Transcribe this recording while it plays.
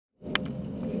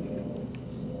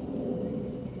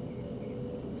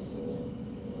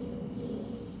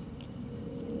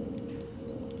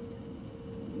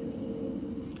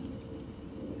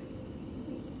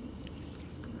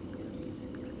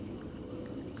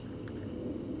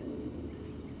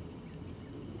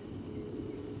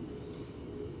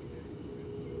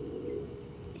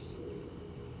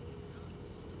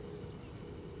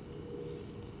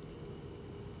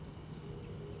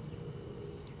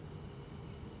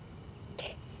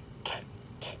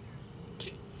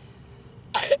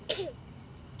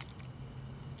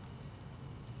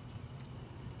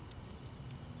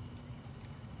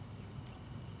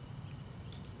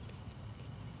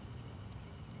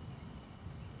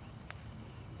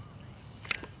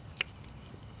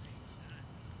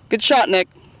Good shot, Nick.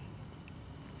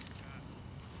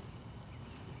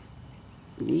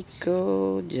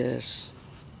 Nico just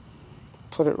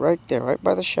put it right there, right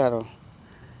by the shadow.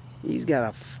 He's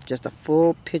got just a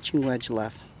full pitching wedge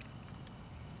left.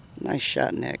 Nice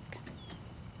shot, Nick.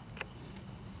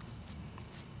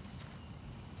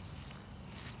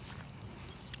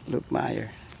 Luke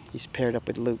Meyer. He's paired up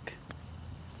with Luke.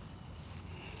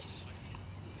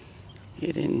 He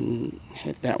didn't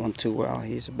hit that one too well.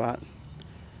 He's about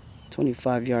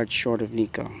 25 yards short of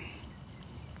Nico.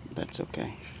 That's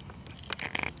okay.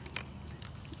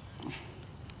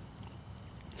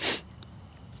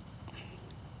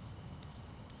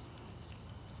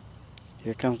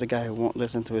 Here comes the guy who won't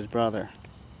listen to his brother.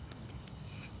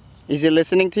 Is he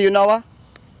listening to you, Noah?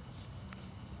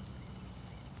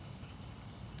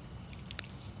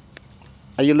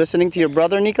 Are you listening to your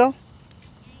brother, Nico?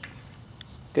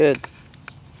 Good. Is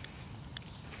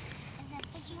that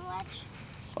pitching wedge?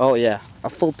 Oh yeah, a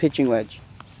full pitching wedge.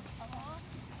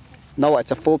 Noah,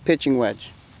 it's a full pitching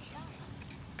wedge.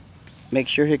 Make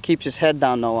sure he keeps his head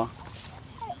down, Noah.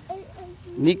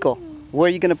 Nico, where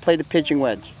are you going to play the pitching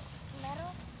wedge?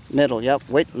 Middle? Middle, yep.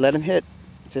 Wait, let him hit.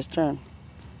 It's his turn.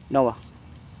 Noah,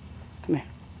 come here.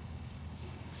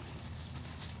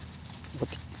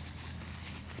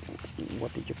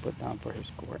 What did you put down for his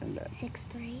score in that?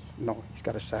 6-3. No, he's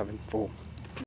got a 7 full.